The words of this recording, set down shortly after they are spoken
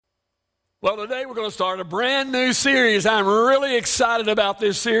Well, today we're going to start a brand new series. I'm really excited about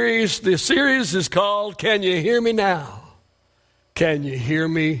this series. The series is called, Can You Hear Me Now? Can you hear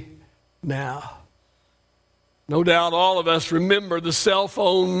me now? No doubt all of us remember the cell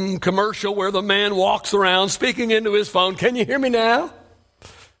phone commercial where the man walks around speaking into his phone. Can you hear me now?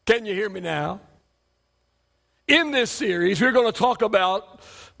 Can you hear me now? In this series, we're going to talk about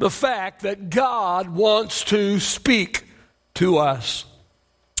the fact that God wants to speak to us.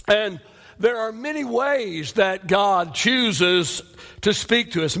 And there are many ways that God chooses to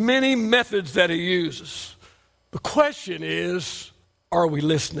speak to us, many methods that He uses. The question is, are we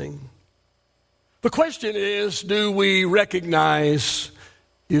listening? The question is, do we recognize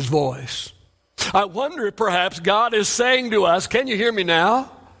His voice? I wonder if perhaps God is saying to us, can you hear me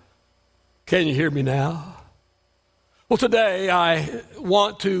now? Can you hear me now? Well, today I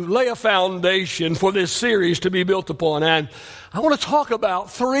want to lay a foundation for this series to be built upon, and I want to talk about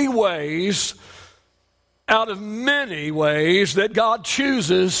 3 ways out of many ways that God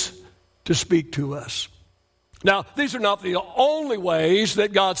chooses to speak to us. Now, these are not the only ways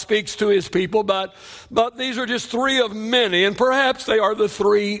that God speaks to His people, but these are just 3 of many, and perhaps they are the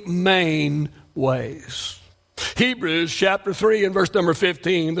 3 main ways. Hebrews chapter 3 and verse number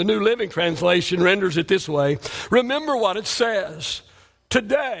 15, the New Living Translation renders it this way. Remember what it says.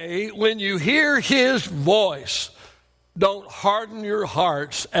 Today, when you hear His voice, don't harden your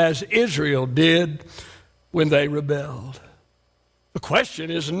hearts as Israel did when they rebelled. The question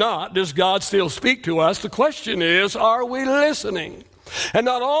is not, does God still speak to us? The question is, are we listening? And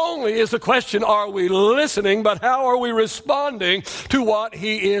not only is the question, are we listening, but how are we responding to what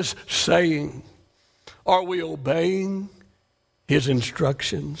He is saying? Are we obeying His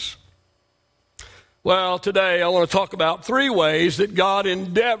instructions? Well, today I want to talk about 3 ways that God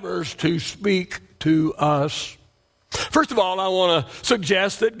endeavors to speak to us. First of all, I want to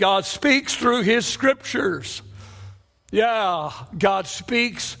suggest that God speaks through His Scriptures. Yeah, God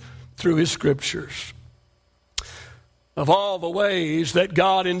speaks through His Scriptures. Of all the ways that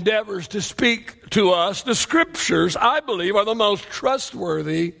God endeavors to speak to us, the Scriptures, I believe, are the most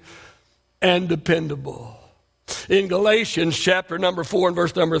trustworthy and dependable. In Galatians chapter number 4 and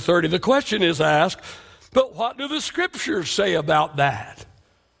verse number 30, the question is asked, but what do the Scriptures say about that?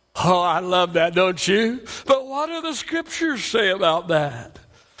 Oh, I love that, don't you? But what do the Scriptures say about that?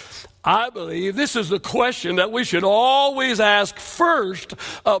 I believe this is the question that we should always ask first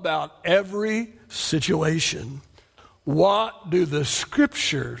about every situation. What do the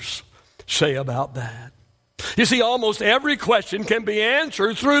Scriptures say about that? You see, almost every question can be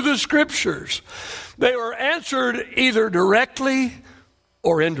answered through the Scriptures. They are answered either directly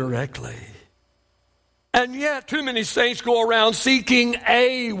or indirectly. And yet, too many saints go around seeking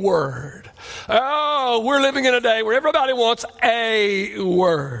a word. Oh, we're living in a day where everybody wants a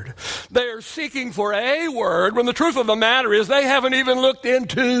word. They are seeking for a word when the truth of the matter is they haven't even looked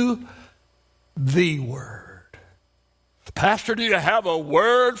into the word. Pastor, do you have a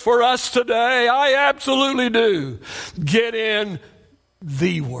word for us today? I absolutely do. Get in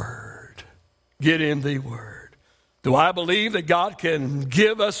the word. Get in the word. Do I believe that God can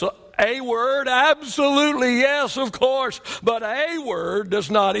give us a word? Absolutely, yes, of course. But a word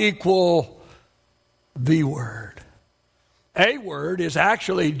does not equal the word. A word is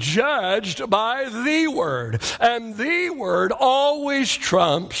actually judged by the word. And the word always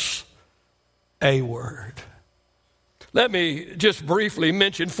trumps a word. Let me just briefly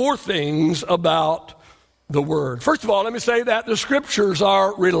mention 4 things about the Word. First of all, let me say that the Scriptures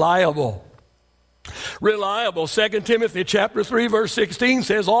are reliable. Reliable. 2 Timothy chapter 3 verse 16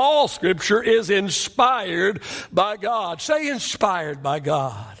 says all Scripture is inspired by God. Say inspired by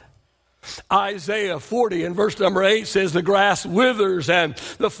God. Isaiah 40 and verse number 8 says the grass withers and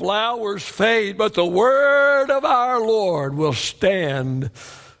the flowers fade, but the word of our Lord will stand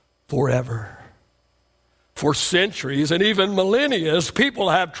forever. For centuries and even millennia, people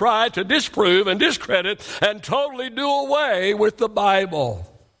have tried to disprove and discredit and totally do away with the Bible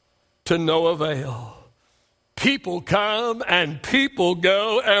to no avail. People come and people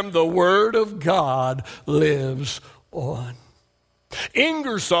go, and the Word of God lives on.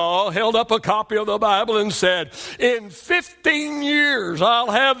 Ingersoll held up a copy of the Bible and said, in 15 years, I'll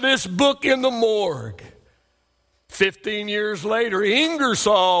have this book in the morgue. 15 years later,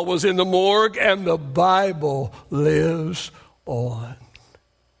 Ingersoll was in the morgue, and the Bible lives on.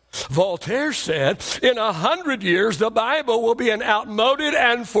 Voltaire said, in 100 years, the Bible will be an outmoded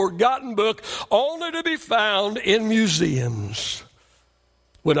and forgotten book only to be found in museums.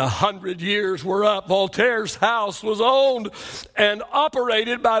 When 100 years were up, Voltaire's house was owned and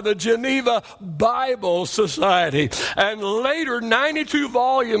operated by the Geneva Bible Society. And later, 92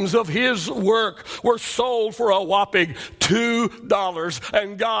 volumes of his work were sold for a whopping $2.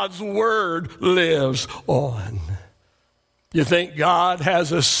 And God's Word lives on. You think God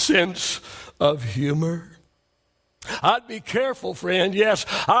has a sense of humor? I'd be careful, friend. Yes,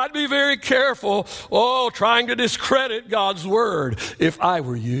 I'd be very careful, trying to discredit God's Word if I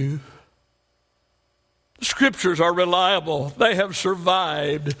were you. The Scriptures are reliable. They have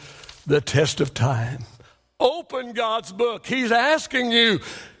survived the test of time. Open God's book. He's asking you,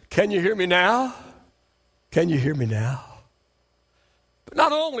 can you hear me now? Can you hear me now? But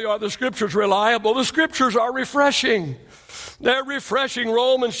not only are the Scriptures reliable, the Scriptures are refreshing. They're refreshing.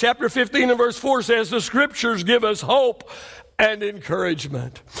 Romans chapter 15 and verse 4 says, the Scriptures give us hope and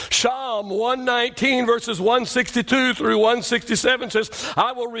encouragement. Psalm 119 verses 162 through 167 says,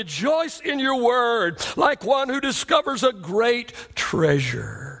 I will rejoice in your word like one who discovers a great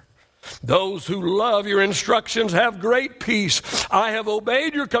treasure. Those who love your instructions have great peace. I have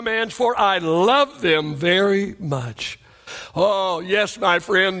obeyed your commands, for I love them very much. Oh, yes, my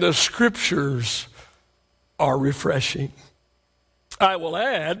friend, the Scriptures are refreshing. I will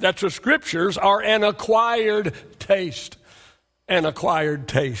add that the Scriptures are an acquired taste. An acquired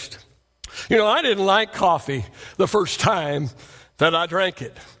taste. You know, I didn't like coffee the first time that I drank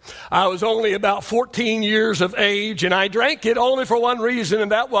it. I was only about 14 years of age, and I drank it only for one reason,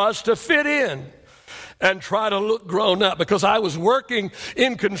 and that was to fit in and try to look grown up, because I was working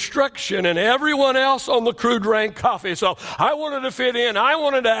in construction and everyone else on the crew drank coffee. So I wanted to fit in. I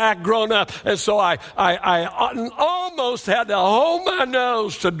wanted to act grown up. And so I almost had to hold my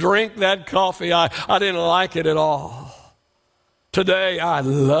nose to drink that coffee. I didn't like it at all. Today, I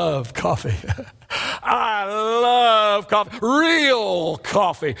love coffee. I love coffee. Real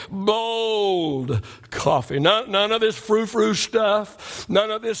coffee. Bold coffee. None of this frou-frou stuff.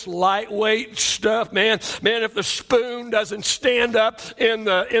 None of this lightweight stuff. Man, if the spoon doesn't stand up in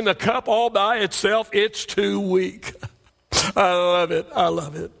the cup all by itself, it's too weak. I love it. I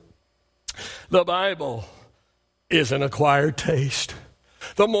love it. The Bible is an acquired taste.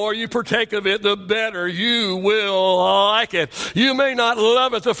 The more you partake of it, the better you will like it. You may not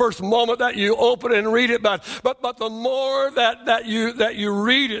love it the first moment that you open and read it, but the more that you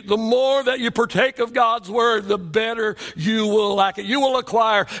read it, the more that you partake of God's Word, the better you will like it. You will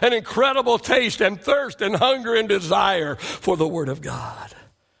acquire an incredible taste and thirst and hunger and desire for the Word of God.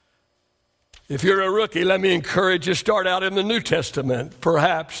 If you're a rookie, let me encourage you, start out in the New Testament,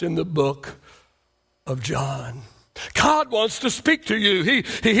 perhaps in the book of John. God wants to speak to you.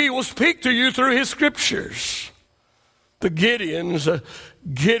 He will speak to you through His Scriptures. The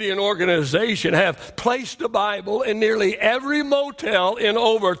Gideon organization have placed the Bible in nearly every motel in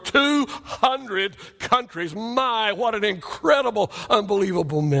over 200 countries. My, what an incredible,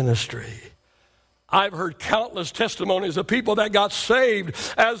 unbelievable ministry. I've heard countless testimonies of people that got saved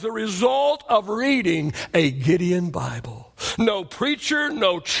as a result of reading a Gideon Bible. No preacher,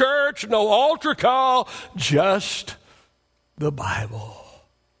 no church, no altar call, just the Bible.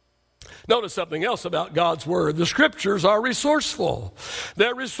 Notice something else about God's Word. The Scriptures are resourceful.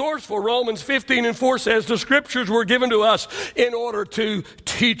 They're resourceful. Romans 15 and 4 says the Scriptures were given to us in order to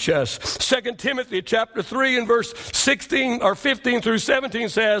teach us. 2 Timothy chapter 3 and verse 16 or 15 through 17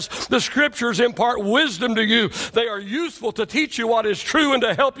 says the Scriptures impart wisdom to you. They are useful to teach you what is true and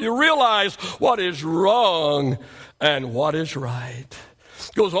to help you realize what is wrong and what is right.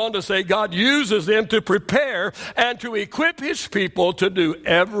 Goes on to say God uses them to prepare and to equip His people to do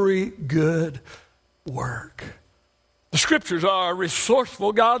every good work. The Scriptures are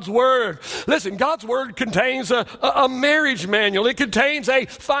resourceful. God's Word. Listen, God's Word contains a marriage manual. It contains a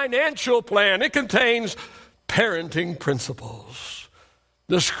financial plan. It contains parenting principles.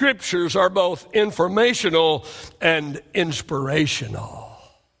 The Scriptures are both informational and inspirational.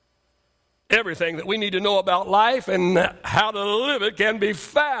 Everything that we need to know about life and how to live it can be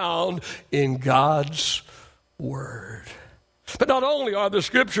found in God's Word. But not only are the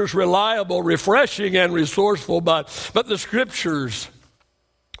Scriptures reliable, refreshing, and resourceful, but the Scriptures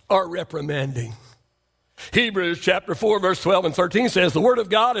are reprimanding. Hebrews chapter 4, verse 12 and 13 says, the Word of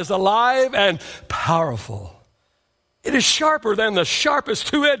God is alive and powerful. It is sharper than the sharpest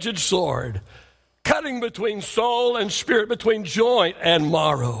two-edged sword, cutting between soul and spirit, between joint and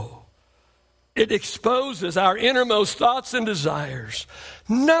marrow. It exposes our innermost thoughts and desires.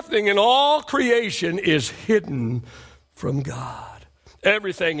 Nothing in all creation is hidden from God.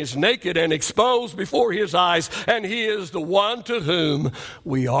 Everything is naked and exposed before His eyes, and He is the one to whom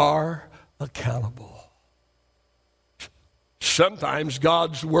we are accountable. Sometimes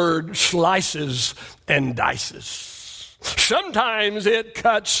God's word slices and dices. Sometimes it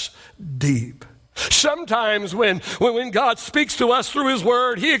cuts deep. Sometimes when God speaks to us through his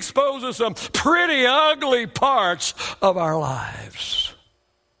word, he exposes some pretty ugly parts of our lives.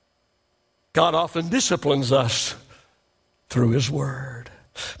 God often disciplines us through his word.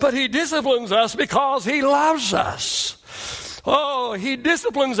 But he disciplines us because he loves us. Oh, he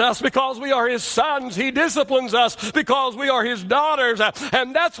disciplines us because we are his sons. He disciplines us because we are his daughters.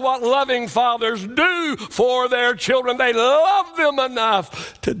 And that's what loving fathers do for their children. They love them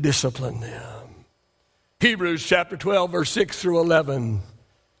enough to discipline them. Hebrews chapter 12, verse 6 through 11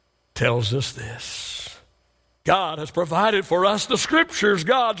 tells us this. God has provided for us the scriptures,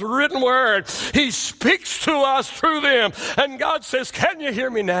 God's written word. He speaks to us through them. And God says, can you hear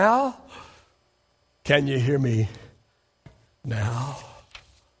me now? Can you hear me now?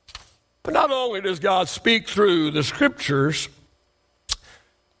 But not only does God speak through the scriptures,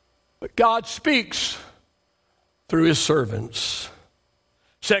 but God speaks through his servants.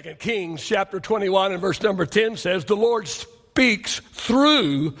 2 Kings chapter 21 and verse number 10 says, the Lord speaks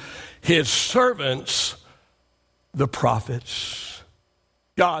through his servants, the prophets.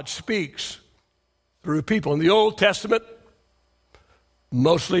 God speaks through people. In the Old Testament,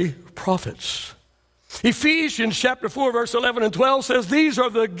 mostly prophets. Ephesians chapter 4 verse 11 and 12 says, these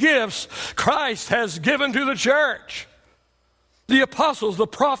are the gifts Christ has given to the church. The apostles, the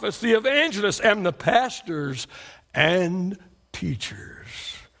prophets, the evangelists, and the pastors and teachers.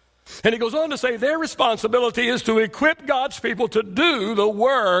 And he goes on to say their responsibility is to equip God's people to do the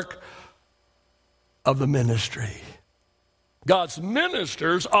work of the ministry. God's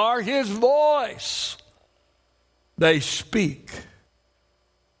ministers are his voice. They speak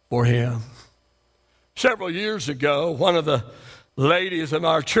for him. Several years ago, one of the ladies in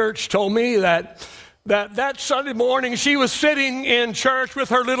our church told me that Sunday morning she was sitting in church with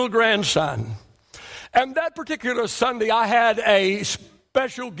her little grandson. And that particular Sunday I had a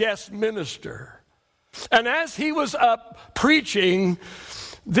special guest minister. And as he was up preaching,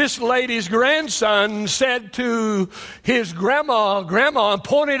 this lady's grandson said to his grandma, and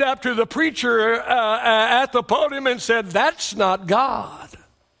pointed up to the preacher at the podium and said, that's not God.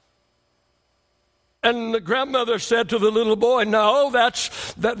 And the grandmother said to the little boy, no,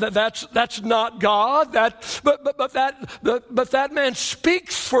 that's not God. But that man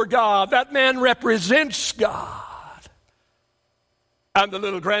speaks for God. That man represents God. And the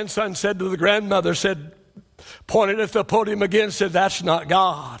little grandson said to the grandmother, pointed at the podium again, said, that's not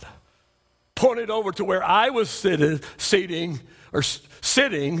God. Pointed over to where I was sitting,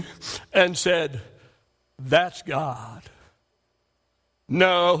 and said, that's God.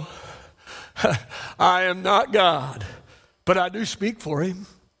 No, I am not God, but I do speak for him.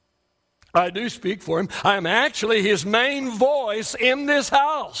 I do speak for him. I am actually his main voice in this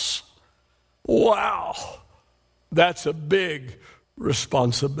house. Wow, that's a big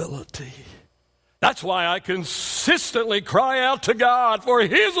responsibility. That's why I consistently cry out to God for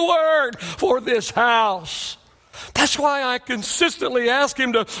his word for this house. That's why I consistently ask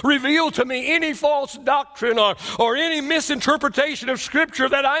him to reveal to me any false doctrine or any misinterpretation of Scripture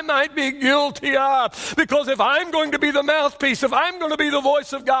that I might be guilty of. Because if I'm going to be the mouthpiece, if I'm going to be the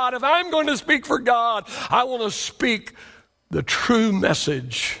voice of God, if I'm going to speak for God, I want to speak the true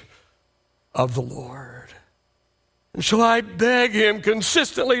message of the Lord. And so I beg him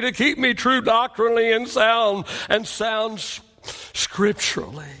consistently to keep me true doctrinally and sound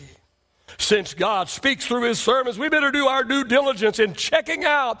scripturally. Since God speaks through his sermons, we better do our due diligence in checking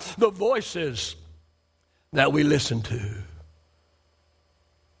out the voices that we listen to.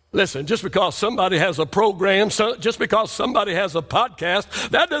 Listen, just because somebody has a program, just because somebody has a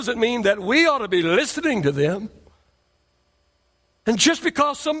podcast, that doesn't mean that we ought to be listening to them. And just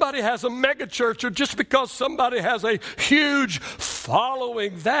because somebody has a mega church or just because somebody has a huge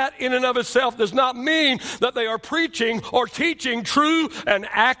following, that in and of itself does not mean that they are preaching or teaching true and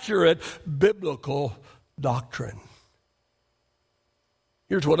accurate biblical doctrine.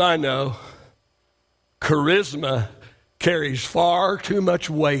 Here's what I know. Charisma carries far too much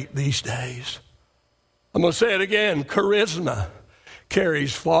weight these days. I'm going to say it again. Charisma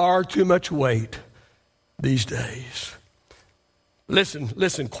carries far too much weight these days.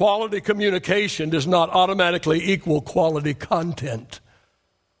 Listen, quality communication does not automatically equal quality content.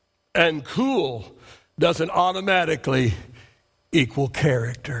 And cool doesn't automatically equal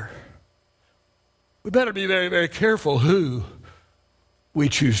character. We better be very, very careful who we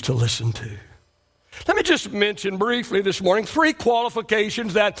choose to listen to. Let me just mention briefly this morning 3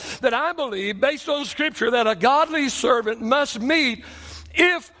 qualifications that I believe, based on Scripture, that a godly servant must meet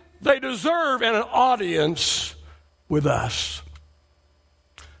if they deserve an audience with us.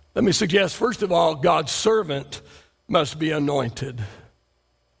 Let me suggest, first of all, God's servant must be anointed.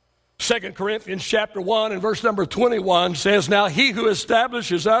 2 Corinthians chapter 1 and verse number 21 says, "Now he who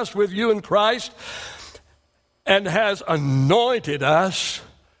establishes us with you in Christ and has anointed us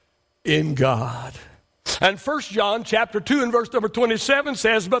in God." And 1 John chapter 2 and verse number 27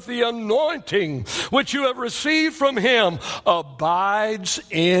 says, "But the anointing which you have received from him abides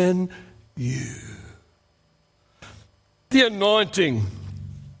in you." The anointing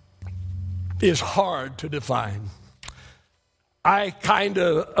is hard to define. I kind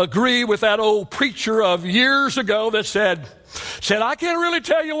of agree with that old preacher of years ago that said, "I can't really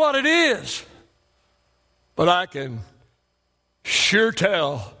tell you what it is, but I can sure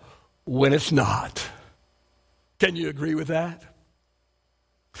tell when it's not." Can you agree with that?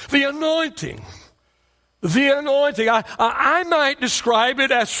 The anointing. I might describe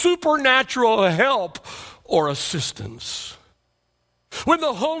it as supernatural help or assistance. When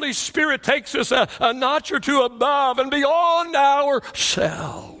the Holy Spirit takes us a notch or two above and beyond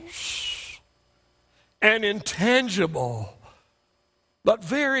ourselves, an intangible but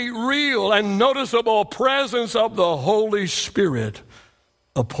very real and noticeable presence of the Holy Spirit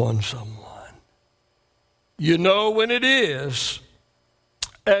upon someone. You know when it is,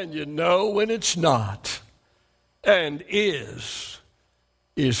 and you know when it's not, and is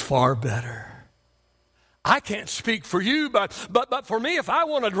far better. I can't speak for you, but for me, if I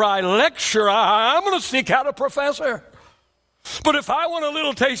want a dry lecture, I'm going to seek out a professor. But if I want a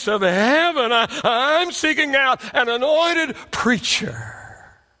little taste of heaven, I'm seeking out an anointed preacher.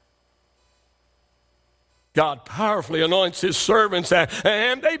 God powerfully anoints his servants,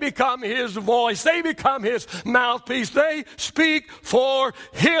 and they become his voice. They become his mouthpiece. They speak for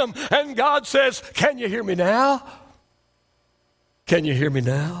him. And God says, "Can you hear me now? Can you hear me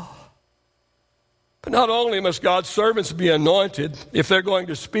now?" But not only must God's servants be anointed if they're going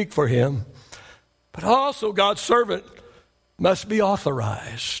to speak for him, but also God's servant must be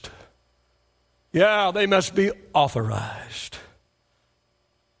authorized. Yeah, they must be authorized.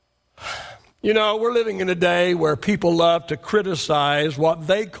 You know, we're living in a day where people love to criticize what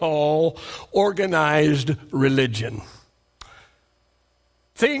they call organized religion.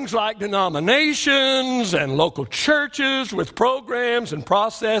 Things like denominations and local churches with programs and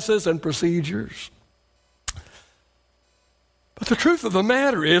processes and procedures. But the truth of the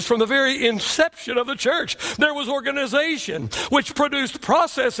matter is, from the very inception of the church, there was organization which produced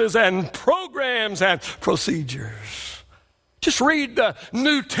processes and programs and procedures. Just read the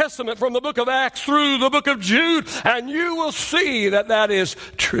New Testament from the book of Acts through the book of Jude, and you will see that that is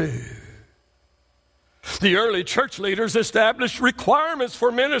true. The early church leaders established requirements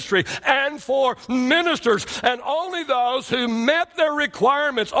for ministry and for ministers, and only those who met their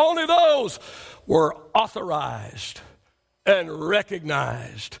requirements, only those were authorized and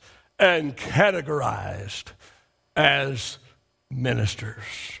recognized and categorized as ministers.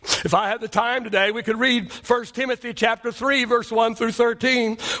 If I had the time today, we could read 1 Timothy chapter 3, verse 1 through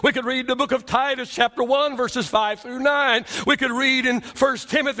 13. We could read the book of Titus chapter 1, verses 5 through 9. We could read in 1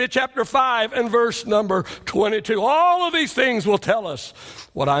 Timothy chapter 5 and verse number 22. All of these things will tell us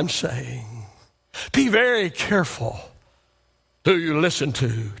what I'm saying. Be very careful who you listen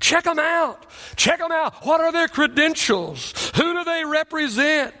to. Check them out. Check them out. What are their credentials? Who do they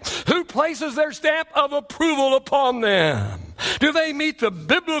represent? Who places their stamp of approval upon them? Do they meet the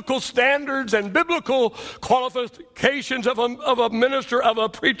biblical standards and biblical qualifications of a minister, of a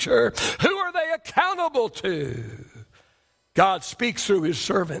preacher? Who are they accountable to? God speaks through his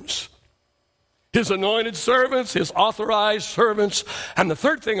servants. His anointed servants, his authorized servants. And the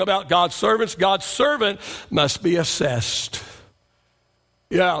third thing about God's servants, God's servant must be assessed.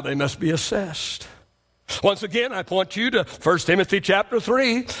 Yeah, they must be assessed. Once again, I point you to 1 Timothy chapter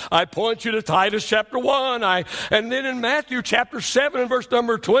 3. I point you to Titus chapter 1. And then in Matthew chapter 7 and verse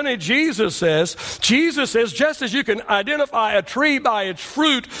number 20, Jesus says, just as you can identify a tree by its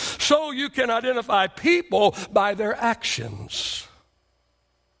fruit, so you can identify people by their actions.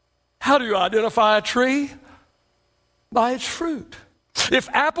 How do you identify a tree? By its fruit. If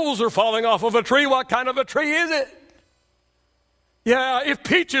apples are falling off of a tree, what kind of a tree is it? Yeah, if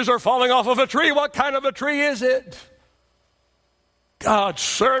peaches are falling off of a tree, what kind of a tree is it? God's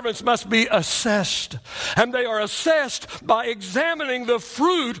servants must be assessed, and they are assessed by examining the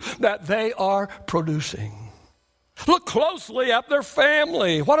fruit that they are producing. Look closely at their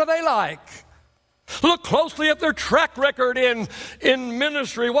family. What are they like? Look closely at their track record in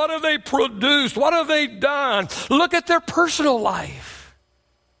ministry. What have they produced? What have they done? Look at their personal life.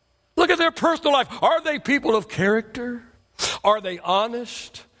 Look at their personal life. Are they people of character? Are they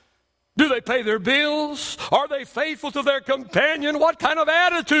honest? Do they pay their bills? Are they faithful to their companion? What kind of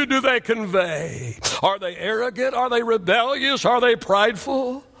attitude do they convey? Are they arrogant? Are they rebellious? Are they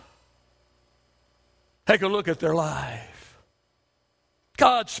prideful? Take a look at their life.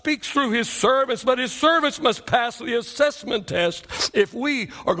 God speaks through his servants, but his servants must pass the assessment test if we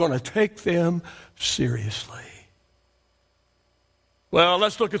are going to take them seriously. Well,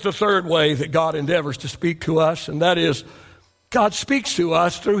 let's look at the third way that God endeavors to speak to us, and that is God speaks to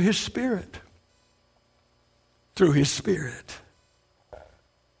us through his Spirit. Through his Spirit.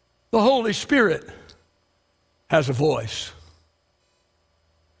 The Holy Spirit has a voice.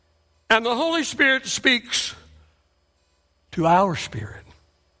 And the Holy Spirit speaks to our spirit.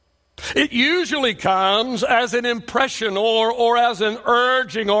 It usually comes as an impression or as an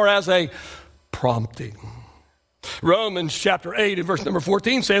urging or as a prompting. Romans chapter 8 and verse number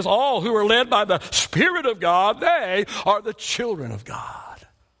 14 says, all who are led by the Spirit of God, they are the children of God.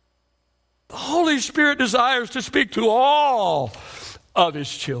 The Holy Spirit desires to speak to all of his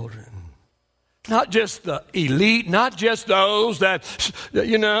children. Not just the elite, not just those that,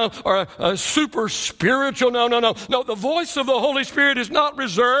 are super spiritual. No. No, the voice of the Holy Spirit is not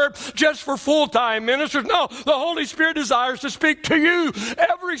reserved just for full-time ministers. No, the Holy Spirit desires to speak to you.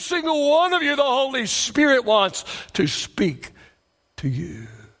 Every single one of you, the Holy Spirit wants to speak to you.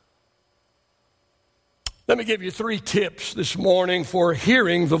 Let me give you 3 tips this morning for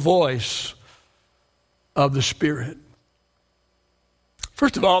hearing the voice of the Spirit.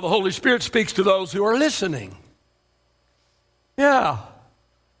 First of all, the Holy Spirit speaks to those who are listening. Yeah.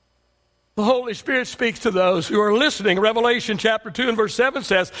 The Holy Spirit speaks to those who are listening. Revelation chapter 2 and verse 7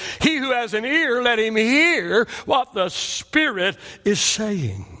 says, he who has an ear, let him hear what the Spirit is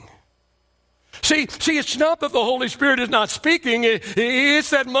saying. See, it's not that the Holy Spirit is not speaking. It's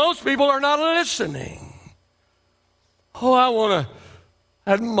that most people are not listening. Oh, I want to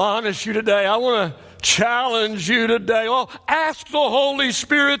admonish you today. I want to challenge you today. Well, ask the Holy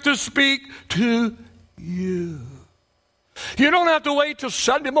Spirit to speak to you. You don't have to wait till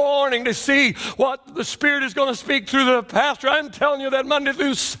Sunday morning to see what the Spirit is going to speak through the pastor. I'm telling you that Monday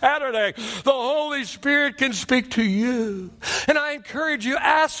through Saturday, the Holy Spirit can speak to you. And I encourage you,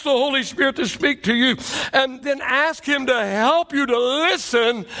 ask the Holy Spirit to speak to you, and then ask him to help you to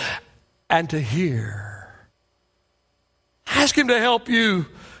listen and to hear. Ask him to help you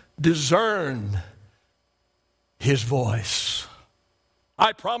discern his voice.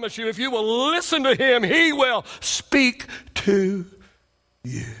 I promise you, if you will listen to him, he will speak to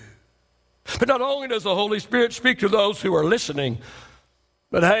you. But not only does the Holy Spirit speak to those who are listening,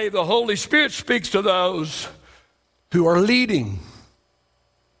 but hey, the Holy Spirit speaks to those who are leading.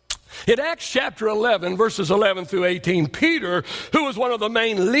 In Acts chapter 11, verses 11 through 18, Peter, who was one of the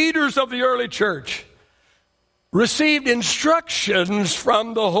main leaders of the early church, received instructions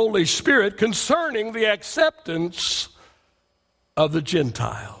from the Holy Spirit concerning the acceptance of the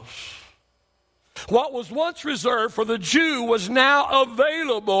Gentiles. What was once reserved for the Jew was now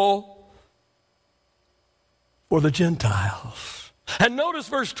available for the Gentiles. And notice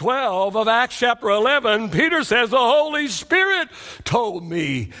verse 12 of Acts chapter 11, Peter says, the Holy Spirit told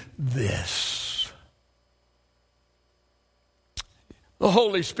me this. The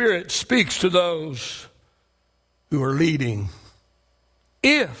Holy Spirit speaks to those who are leading,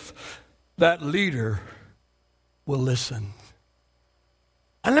 if that leader will listen.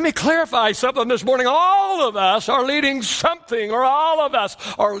 And let me clarify something this morning. All of us are leading something, or all of us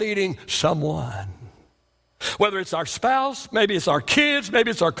are leading someone. Whether it's our spouse, maybe it's our kids, maybe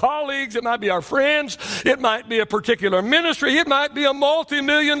it's our colleagues, it might be our friends, it might be a particular ministry, it might be a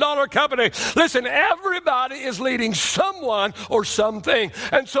multi-million-dollar company. Listen, everybody is leading someone or something.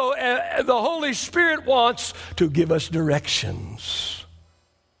 And so the Holy Spirit wants to give us directions.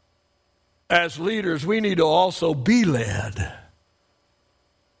 As leaders, we need to also be led.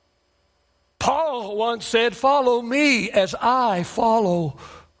 Paul once said, follow me as I follow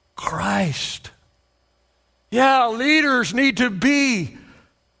Christ. Yeah, leaders need to be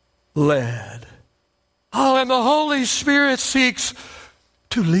led. Oh, and the Holy Spirit seeks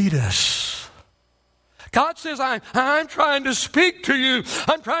to lead us. God says, I'm trying to speak to you.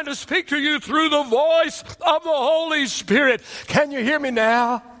 I'm trying to speak to you through the voice of the Holy Spirit. Can you hear me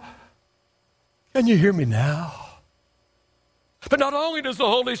now? Can you hear me now? But not only does the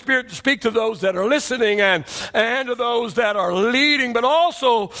Holy Spirit speak to those that are listening and to those that are leading, but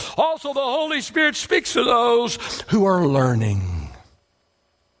also the Holy Spirit speaks to those who are learning.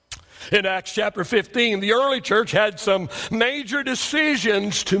 In Acts chapter 15, the early church had some major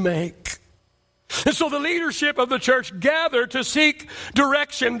decisions to make. And so the leadership of the church gathered to seek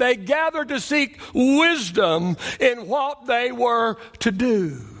direction. They gathered to seek wisdom in what they were to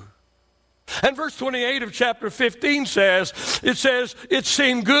do. And verse 28 of chapter 15 says, it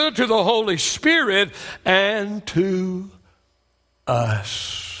seemed good to the Holy Spirit and to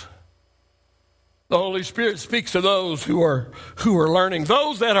us. The Holy Spirit speaks to those who are learning,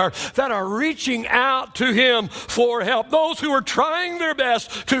 those that are reaching out to Him for help, those who are trying their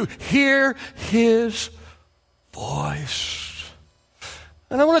best to hear His voice.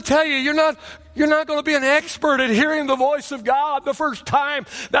 And I want to tell you, you're not going to be an expert at hearing the voice of God the first time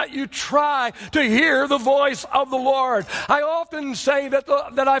that you try to hear the voice of the Lord. I often say that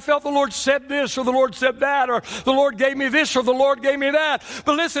I felt the Lord said this, or the Lord said that, or the Lord gave me this, or the Lord gave me that.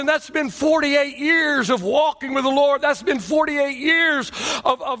 But listen, that's been 48 years of walking with the Lord. That's been 48 years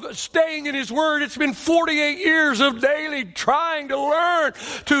of staying in His Word. It's been 48 years of daily trying to learn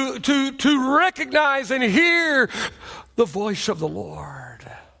to recognize and hear the voice of the Lord.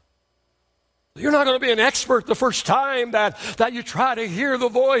 You're not going to be an expert the first time that you try to hear the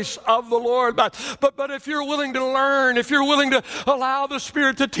voice of the Lord. But if you're willing to learn, if you're willing to allow the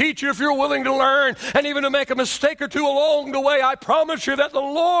Spirit to teach you, if you're willing to learn and even to make a mistake or two along the way, I promise you that the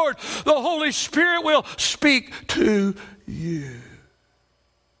Lord, the Holy Spirit, will speak to you.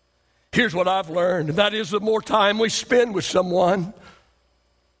 Here's what I've learned, and that is the more time we spend with someone,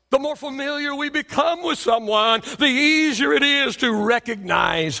 the more familiar we become with someone, the easier it is to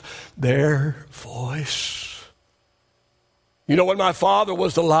recognize their voice. You know, when my father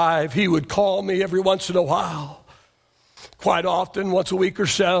was alive, he would call me every once in a while, quite often, once a week or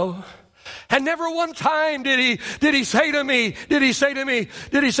so. And never one time did he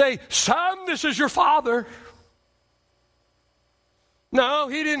say, "Son, this is your father." No,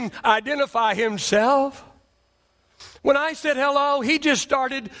 he didn't identify himself. When I said hello, he just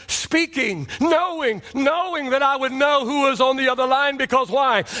started speaking, knowing that I would know who was on the other line. Because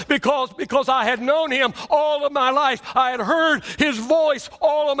why? Because I had known him all of my life. I had heard his voice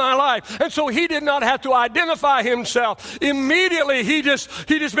all of my life. And so he did not have to identify himself. Immediately, he just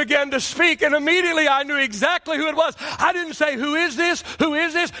began to speak, and immediately I knew exactly who it was. I didn't say, "Who is this? Who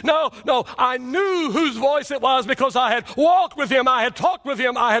is this?" No, I knew whose voice it was because I had walked with him, I had talked with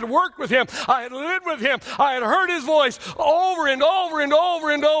him, I had worked with him, I had lived with him, I had heard his voice over and over and over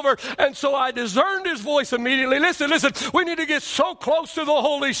and over. And so I discerned his voice immediately. Listen, we need to get so close to the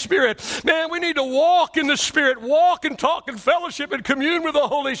Holy Spirit. Man, we need to walk in the Spirit, walk and talk and fellowship and commune with the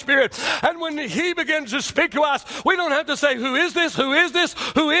Holy Spirit. And when He begins to speak to us, we don't have to say, "Who is this? Who is this?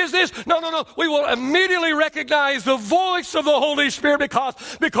 Who is this?" No. We will immediately recognize the voice of the Holy Spirit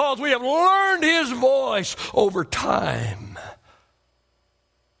because we have learned His voice over time.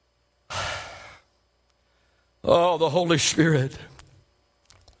 Oh, the Holy Spirit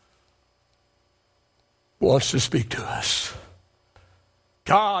wants to speak to us.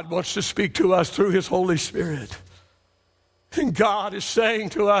 God wants to speak to us through His Holy Spirit. And God is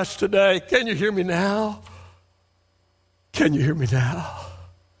saying to us today, can you hear me now? Can you hear me now?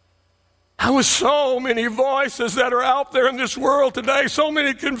 And with so many voices that are out there in this world today, so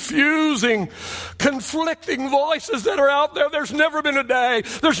many confusing, conflicting voices that are out there, there's never been a day,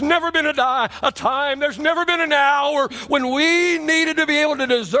 there's never been a time, there's never been an hour when we needed to be able to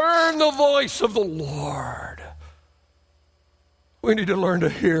discern the voice of the Lord. We need to learn to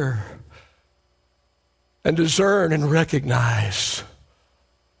hear and discern and recognize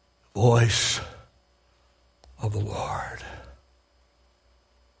the voice of the Lord.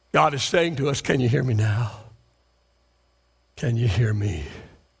 God is saying to us, can you hear me now? Can you hear me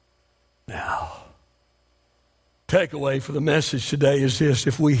now? Takeaway for the message today is this: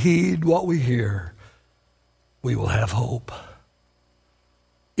 if we heed what we hear, we will have hope.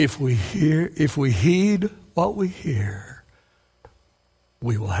 If we heed what we hear,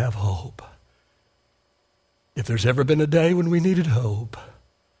 we will have hope. If there's ever been a day when we needed hope,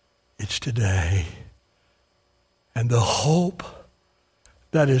 it's today. And the hope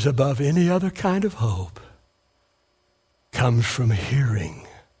that is above any other kind of hope comes from hearing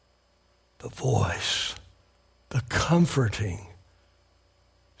the voice, the comforting,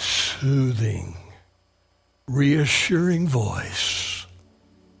 soothing, reassuring voice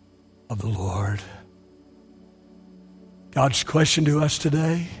of the Lord. God's question to us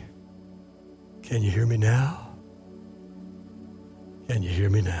today: can you hear me now? Can you hear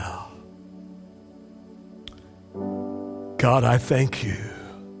me now? God, I thank you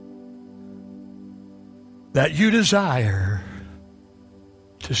that you desire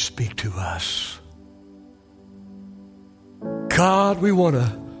to speak to us. God, we want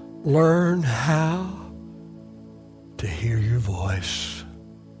to learn how to hear your voice.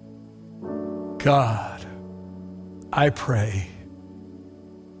 God, I pray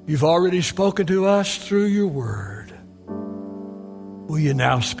you've already spoken to us through your word. Will you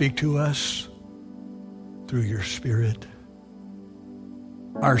now speak to us through your Spirit?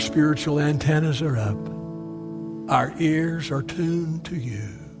 Our spiritual antennas are up. Our ears are tuned to you.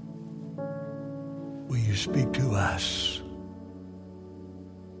 Will you speak to us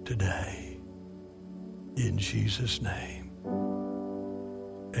today? In Jesus' name,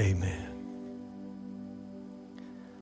 amen.